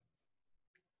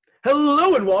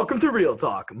Hello and welcome to Real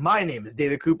Talk. My name is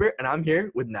David Cooper and I'm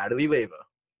here with Natalie Leva.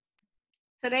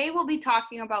 Today we'll be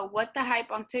talking about what the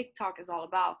hype on TikTok is all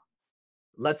about.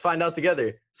 Let's find out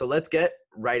together. So let's get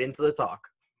right into the talk.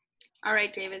 All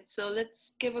right, David. So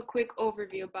let's give a quick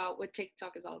overview about what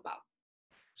TikTok is all about.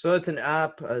 So it's an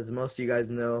app, as most of you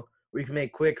guys know, where you can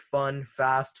make quick, fun,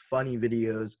 fast, funny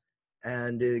videos.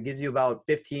 And it gives you about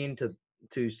 15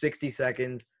 to 60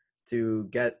 seconds to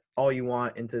get all you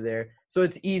want into there. So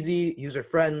it's easy,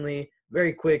 user-friendly,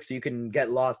 very quick, so you can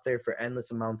get lost there for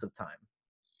endless amounts of time.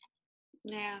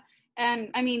 Yeah. And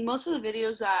I mean, most of the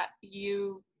videos that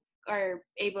you are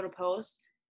able to post,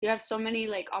 you have so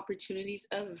many opportunities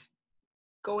of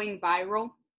going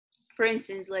viral. For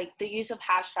instance, like the use of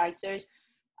hashtags. There's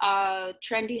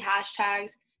trendy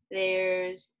hashtags,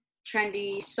 there's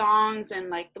trendy songs, and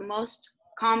like the most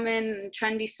common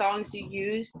trendy songs you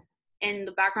use in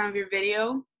the background of your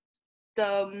video,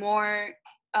 the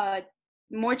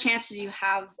more chances you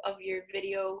have of your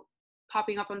video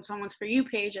popping up on someone's For You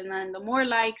page, and then the more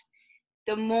likes,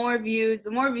 the more views, the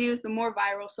more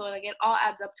viral. So like it all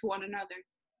adds up to one another.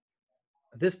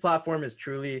 This platform is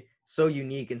truly so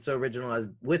unique and so original, as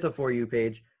with a For You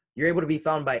page, you're able to be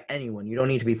found by anyone. You don't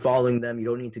need to be following them. You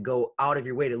don't need to go out of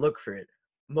your way to look for it.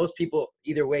 Most people,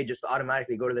 either way, just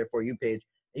automatically go to their For You page.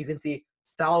 And you can see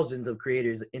thousands of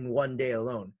creators in one day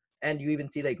alone. And you even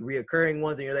see like reoccurring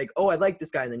ones, and you're like, oh, I like this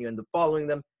guy. And then you end up following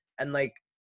them. And like,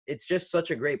 it's just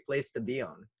such a great place to be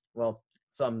on. Well,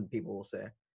 some people will say,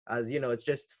 as you know, it's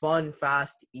just fun,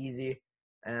 fast, easy,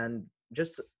 and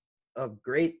just a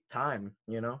great time,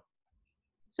 you know?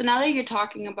 So now that you're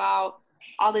talking about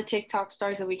all the TikTok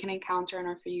stars that we can encounter on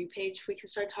our For You page, we can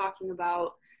start talking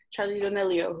about Charli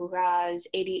D'Amelio, who has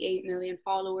 88 million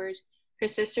followers, her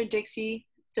sister Dixie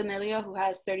D'Amelio, who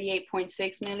has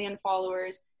 38.6 million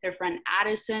followers, their friend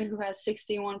Addison, who has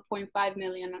 61.5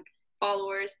 million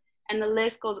followers, and the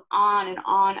list goes on and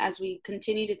on as we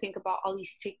continue to think about all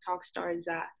these TikTok stars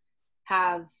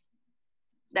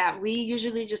that we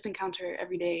usually just encounter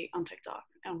every day on TikTok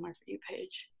on my For You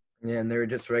page. Yeah, and they were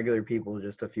just regular people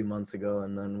just a few months ago,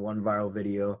 and then one viral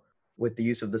video with the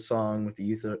use of the song, with the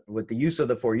use of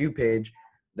the For You page,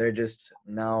 they're just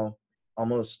now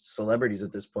almost celebrities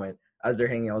at this point, as they're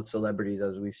hanging out with celebrities,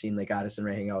 as we've seen like Addison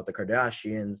Rae hanging out with the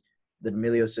Kardashians, the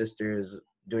D'Amelio sisters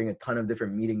doing a ton of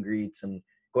different meet and greets, and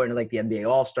going to like the NBA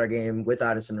All-Star game with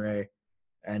Addison Rae,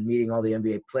 and meeting all the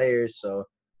NBA players. So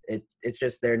it's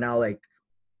just they're now like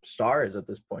stars at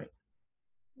this point.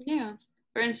 Yeah.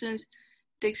 For instance,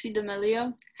 Dixie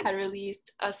D'Amelio had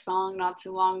released a song not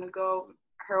too long ago,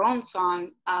 her own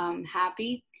song,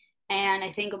 Happy. And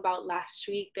I think about last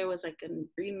week, there was like a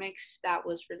remix that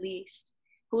was released.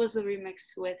 Who was the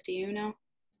remix with? Do you know?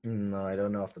 No, I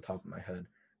don't know off the top of my head,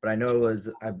 but I know it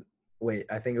was.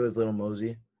 I think it was Little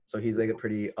Mosey. So he's like a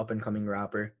pretty up and coming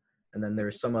rapper, and then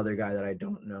there's some other guy that I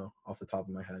don't know off the top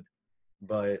of my head,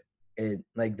 but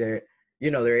they're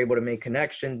able to make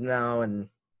connections now, and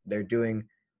they're doing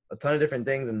a ton of different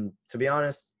things. And to be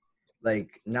honest,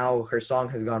 like now her song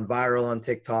has gone viral on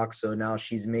TikTok, so now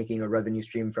she's making a revenue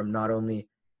stream from not only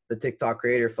the TikTok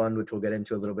Creator Fund, which we'll get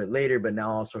into a little bit later, but now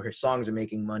also her songs are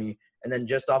making money. And then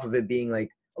just off of it being like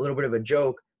a little bit of a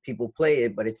joke, people play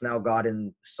it, but it's now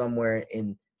gotten somewhere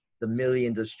in the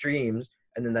millions of streams,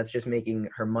 and then that's just making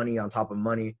her money on top of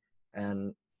money.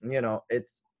 And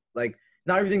it's like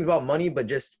not everything's about money, but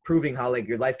just proving how like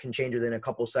your life can change within a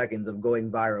couple seconds of going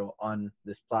viral on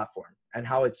this platform, and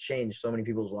how it's changed so many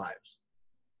people's lives.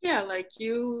 Yeah, like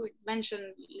you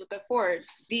mentioned before,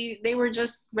 they were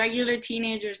just regular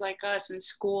teenagers like us in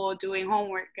school doing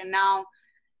homework, and now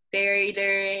they're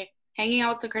either hanging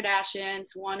out with the Kardashians.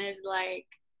 One is like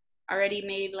already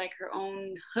made like her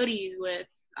own hoodies with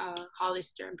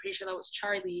Hollister. I'm pretty sure that was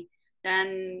Charlie.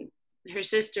 Then her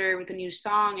sister with a new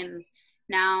song, and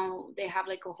now they have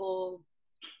like a whole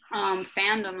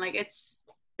fandom. Like it's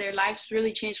their lives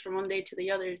really changed from one day to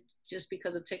the other just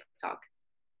because of TikTok.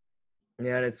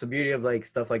 Yeah, and it's the beauty of like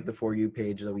stuff like the For You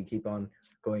page that we keep on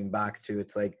going back to.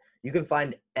 It's like you can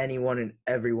find anyone and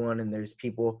everyone, and there's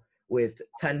people with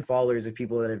 10 followers, of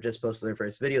people that have just posted their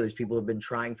first video. There's people who have been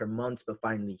trying for months but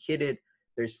finally hit it.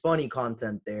 There's funny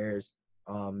content. There's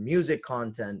music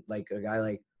content, like a guy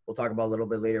like we'll talk about a little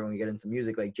bit later when we get into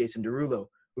music, like Jason Derulo,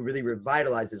 who really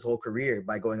revitalized his whole career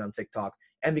by going on TikTok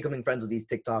and becoming friends with these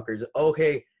TikTokers.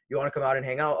 Okay, you want to come out and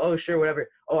hang out? Oh, sure, whatever.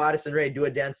 Oh, Addison Rae, do a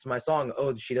dance to my song.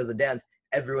 Oh, she does a dance.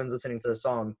 Everyone's listening to the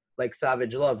song. Like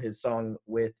Savage Love, his song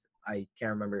with, I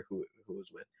can't remember who it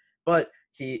was with. But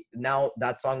now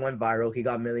that song went viral. He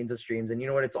got millions of streams. And you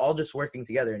know what? It's all just working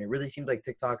together. And it really seems like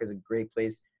TikTok is a great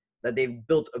place, that they've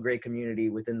built a great community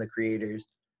within the creators.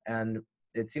 And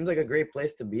it seems like a great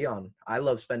place to be on. I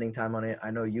love spending time on it.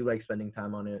 I know you like spending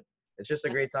time on it. It's just a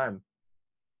great time.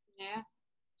 Yeah.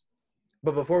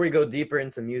 But before we go deeper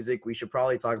into music, we should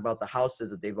probably talk about the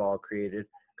houses that they've all created.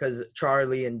 Because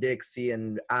Charlie and Dixie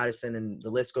and Addison and the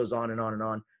list goes on and on and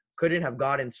on couldn't have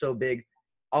gotten so big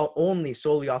only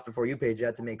solely off the For You page. You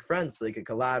had to make friends so they could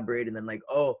collaborate. And then like,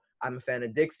 oh, I'm a fan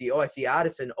of Dixie. Oh, I see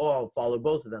Addison. Oh, I'll follow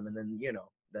both of them. And then, you know,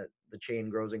 that the chain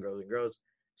grows and grows and grows.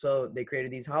 So they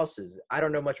created these houses. I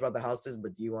don't know much about the houses,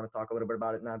 but do you want to talk a little bit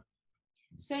about it, Nad?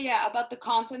 So yeah, about the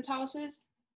content houses,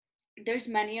 there's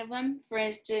many of them. For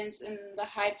instance, in the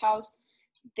Hype House,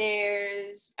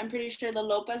 there's, I'm pretty sure, the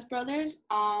Lopez brothers,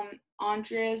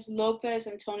 Andres Lopez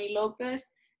and Tony Lopez.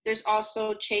 There's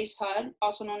also Chase Hud,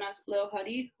 also known as Lil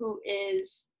Huddy, who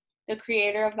is the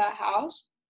creator of that house.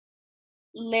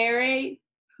 Larry,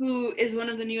 who is one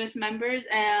of the newest members,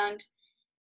 and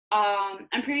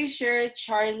I'm pretty sure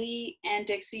Charlie and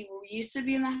Dixie used to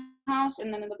be in the house,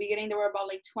 and then in the beginning there were about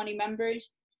like 20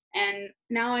 members, and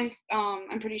now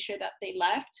I'm pretty sure that they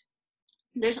left.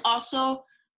 There's also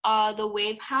the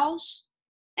Wave House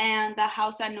and the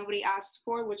house that nobody asked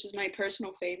for, which is my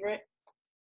personal favorite.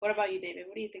 What about you, David?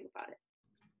 What do you think about it?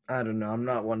 I don't know. I'm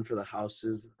not one for the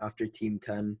houses. After Team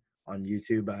 10 on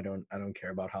YouTube, I don't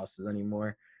care about houses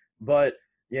anymore. But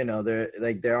you know,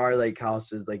 there are like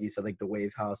houses, like you said, like the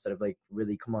Wave House that have like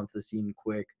really come onto the scene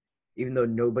quick. Even though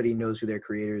nobody knows who their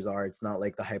creators are, it's not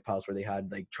like the Hype House where they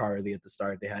had like Charlie at the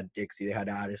start, they had Dixie, they had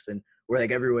Addison, where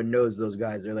like everyone knows those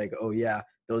guys. They're like, oh yeah,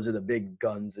 those are the big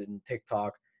guns in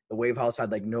TikTok. The Wave House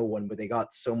had like no one, but they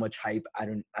got so much hype. I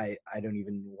don't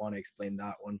even want to explain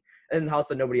that one. And the house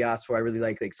that nobody asked for, I really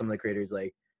like some of the creators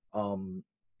like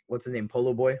what's his name?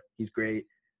 Polo Boy. He's great.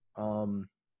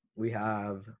 We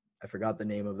have, I forgot the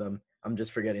name of them. I'm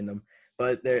just forgetting them.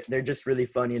 But they're just really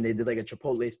funny, and they did like a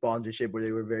Chipotle sponsorship where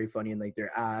they were very funny in like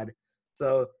their ad.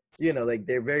 So, you know, like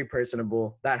they're very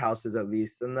personable. That house is, at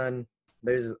least. And then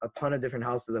there's a ton of different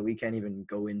houses that we can't even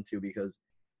go into because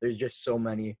there's just so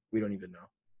many we don't even know.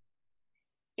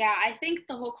 Yeah, I think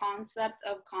the whole concept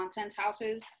of content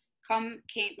houses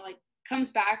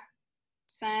comes back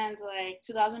since like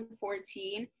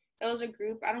 2014. It was a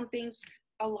group. I don't think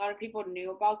a lot of people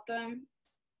knew about them.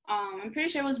 I'm pretty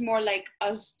sure it was more like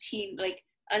us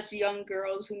young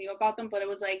girls who knew about them, but it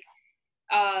was like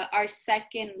our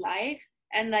second life,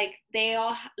 and like they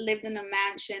all lived in a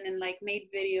mansion and like made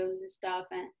videos and stuff,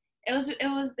 and it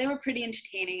was they were pretty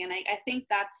entertaining, and I think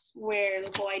that's where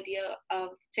the whole idea of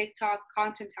TikTok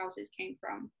content houses came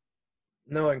from.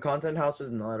 No, and content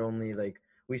houses not only like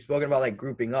we've spoken about like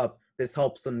grouping up. This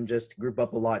helps them just group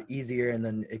up a lot easier and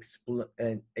then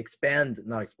expand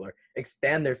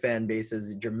their fan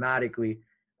bases dramatically.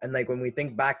 And like when we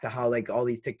think back to how like all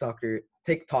these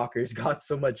TikTokers got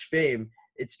so much fame,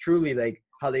 it's truly like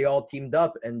how they all teamed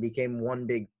up and became one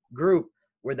big group.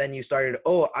 Where then you started,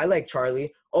 oh, I like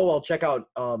Charlie. Oh, I'll check out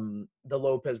the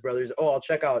Lopez brothers. Oh, I'll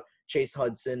check out Chase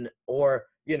Hudson, or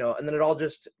you know, and then it all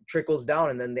just trickles down,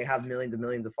 and then they have millions and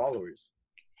millions of followers.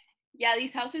 Yeah,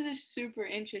 these houses are super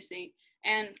interesting.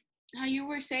 And how you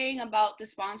were saying about the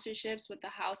sponsorships with the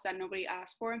house that nobody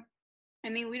asked for. I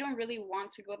mean, we don't really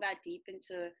want to go that deep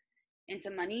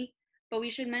into money, but we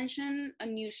should mention a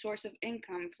new source of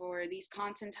income for these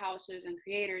content houses and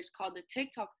creators called the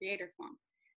TikTok Creator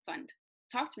Fund.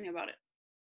 Talk to me about it.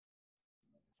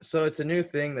 So it's a new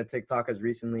thing that TikTok has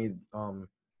recently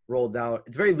rolled out.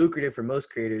 It's very lucrative for most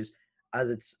creators,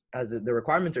 the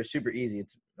requirements are super easy.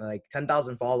 It's like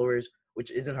 10,000 followers, which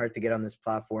isn't hard to get on this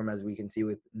platform, as we can see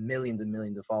with millions and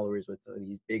millions of followers with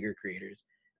these bigger creators.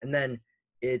 And then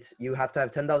it's you have to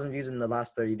have 10,000 views in the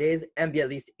last 30 days and be at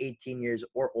least 18 years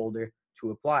or older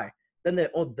to apply. Then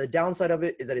the downside of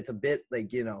it is that it's a bit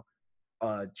like, you know,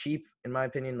 cheap in my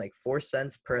opinion, like 4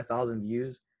 cents per 1,000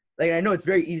 views. Like I know it's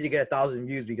very easy to get 1,000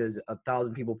 views because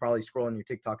 1,000 people probably scroll on your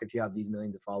TikTok if you have these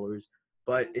millions of followers.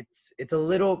 But it's a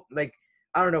little like,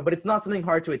 I don't know, but it's not something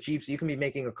hard to achieve. So you can be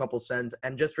making a couple cents,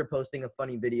 and just for posting a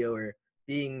funny video or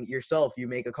being yourself, you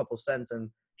make a couple cents. And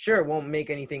sure, it won't make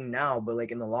anything now, but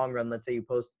like in the long run, let's say you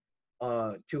post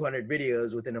 200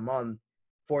 videos within a month,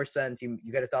 4 cents, you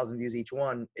get 1,000 views each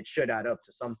one, it should add up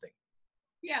to something.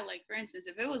 Yeah, like for instance,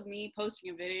 if it was me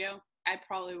posting a video, I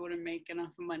probably wouldn't make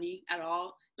enough money at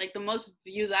all. Like the most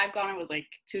views I've gotten was like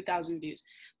 2,000 views.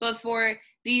 But for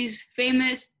these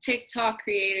famous TikTok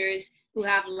creators who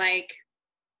have like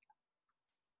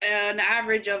an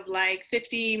average of like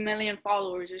 50 million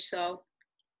followers or so,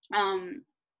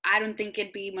 I don't think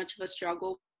it'd be much of a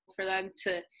struggle for them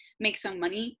to make some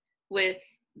money with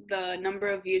the number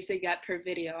of views they get per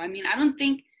video. I mean, I don't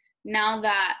think now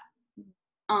that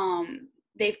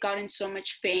they've gotten so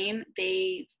much fame.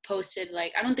 They posted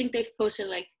like, I don't think they've posted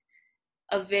like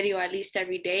a video at least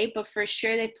every day, but for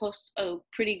sure they post a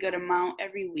pretty good amount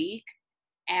every week.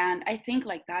 And I think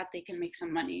like that they can make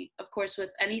some money, of course, with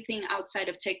anything outside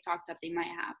of TikTok that they might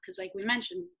have, because like we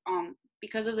mentioned,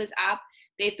 because of this app,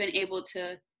 they've been able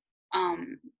to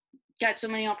get so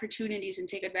many opportunities and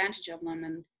take advantage of them,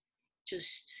 and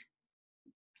just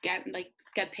get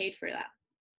paid for that.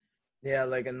 Yeah,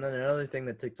 like, and then another thing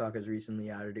that TikTok has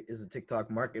recently added is the TikTok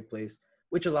Marketplace,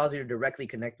 which allows you to directly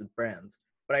connect with brands.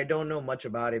 But I don't know much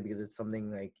about it because it's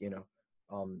something like,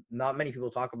 not many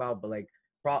people talk about, but like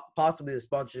possibly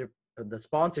the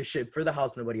sponsorship for the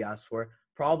house nobody asked for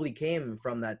probably came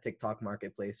from that TikTok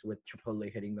Marketplace, with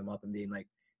Chipotle hitting them up and being like,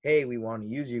 hey, we want to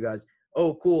use you guys.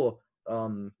 Oh, cool.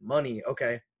 Money.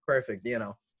 Okay, perfect.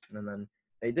 And then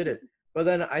they did it. But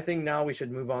then I think now we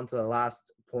should move on to the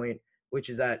last point, which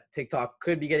is that TikTok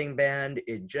could be getting banned.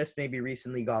 It just maybe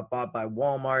recently got bought by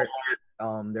Walmart.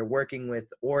 They're working with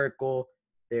Oracle.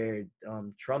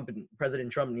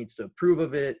 President Trump needs to approve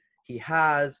of it. He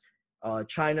has.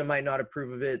 China might not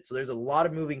approve of it. So there's a lot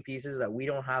of moving pieces that we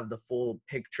don't have the full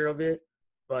picture of it.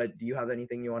 But do you have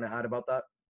anything you want to add about that?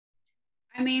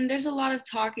 I mean, there's a lot of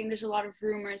talking. There's a lot of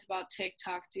rumors about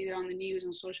TikTok. It's either on the news,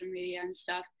 on social media and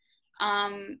stuff.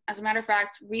 As a matter of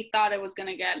fact, we thought it was going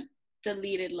to get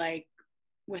deleted like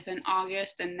within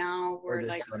August, and now we're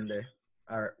like Sunday,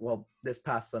 this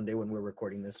past Sunday when we're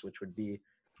recording this, which would be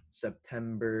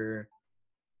September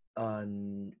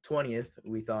 20th,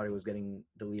 we thought it was getting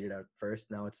deleted at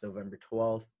first. Now it's November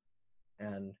 12th,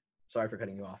 and sorry for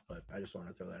cutting you off, but I just want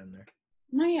to throw that in there.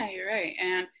 No, yeah, you're right.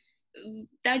 And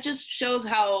that just shows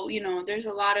how, there's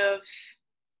a lot of,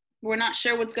 we're not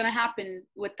sure what's going to happen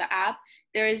with the app.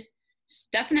 There is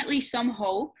definitely some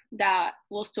hope that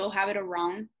we'll still have it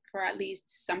around for at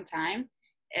least some time,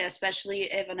 especially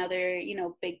if another,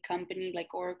 big company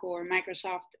like Oracle or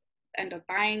Microsoft end up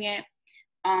buying it.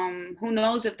 Who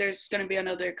knows if there's going to be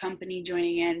another company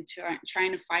joining in to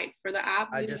trying to fight for the app.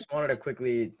 I just wanted to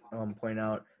quickly point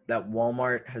out that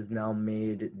Walmart has now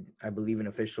made, I believe, an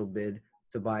official bid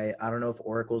to buy. I don't know if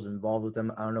Oracle's involved with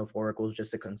them. I don't know if Oracle's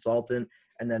just a consultant,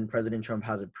 and then President Trump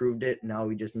has approved it. Now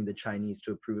we just need the Chinese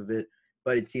to approve it.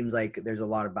 But it seems like there's a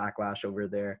lot of backlash over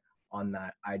there on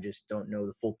that. I just don't know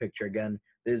the full picture. Again,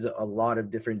 there's a lot of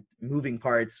different moving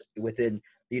parts within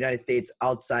the United States,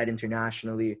 outside,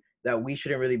 internationally, that we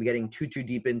shouldn't really be getting too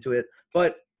deep into it.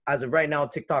 But as of right now,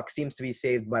 TikTok seems to be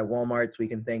saved by Walmart, so we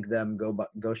can thank them.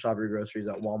 Go shop your groceries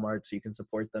at Walmart so you can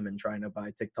support them in trying to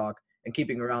buy TikTok and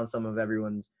keeping around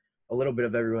a little bit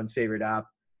of everyone's favorite app.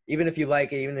 Even if you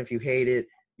like it, even if you hate it,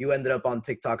 you ended up on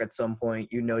TikTok at some point.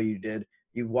 You did.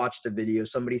 You've watched a video,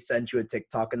 somebody sent you a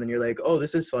TikTok, and then you're like, oh,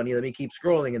 this is funny, let me keep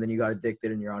scrolling, and then you got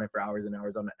addicted and you're on it for hours and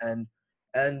hours on end.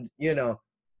 And,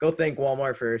 go thank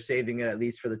Walmart for saving it, at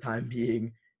least for the time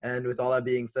being. And with all that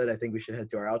being said, I think we should head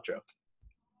to our outro.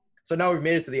 So now we've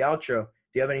made it to the outro.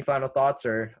 Do you have any final thoughts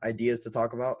or ideas to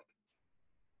talk about?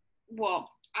 Well,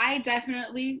 I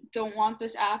definitely don't want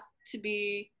this app to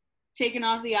be taken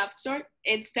off the App Store.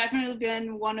 It's definitely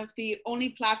been one of the only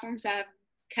platforms that have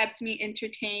kept me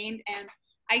entertained and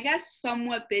I guess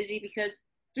somewhat busy, because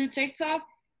through TikTok,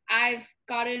 I've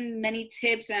gotten many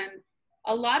tips and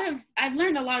I've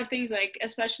learned a lot of things, like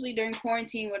especially during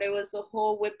quarantine when it was the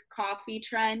whole whipped coffee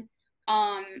trend.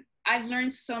 I've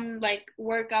learned some like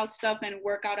workout stuff and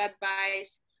workout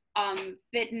advice,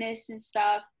 fitness and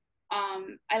stuff.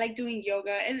 I like doing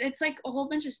yoga, and it's like a whole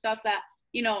bunch of stuff that,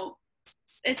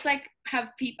 it's like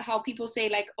how people say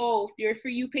like, oh, your For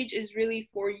You page is really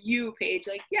For You page.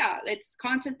 Like, yeah, it's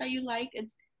content that you like.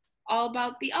 It's all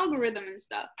about the algorithm and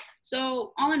stuff.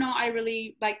 So all in all, I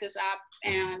really like this app,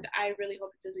 and I really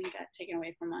hope it doesn't get taken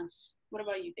away from us. What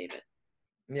about you, David?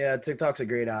 Yeah, TikTok's a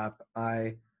great app.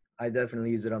 I definitely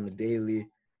use it on the daily.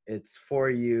 It's For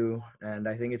You, and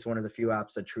I think it's one of the few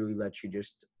apps that truly lets you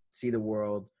just see the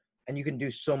world. And you can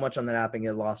do so much on that app and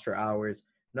get lost for hours,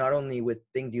 not only with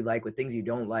things you like, with things you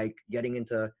don't like, getting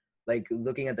into like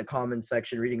looking at the comment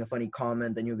section, reading a funny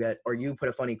comment, then you put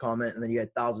a funny comment and then you get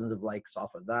thousands of likes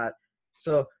off of that.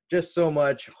 So just so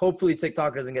much. Hopefully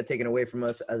TikTok doesn't get taken away from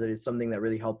us, as it is something that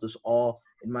really helped us all,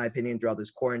 in my opinion, throughout this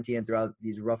quarantine and throughout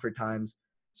these rougher times.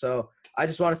 So I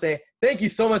just want to say thank you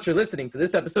so much for listening to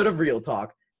this episode of Real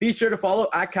Talk. Be sure to follow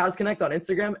 @CavsConnect on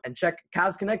Instagram and check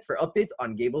Cavs Connect for updates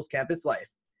on Gable's campus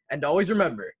life. And always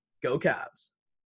remember, go Cavs.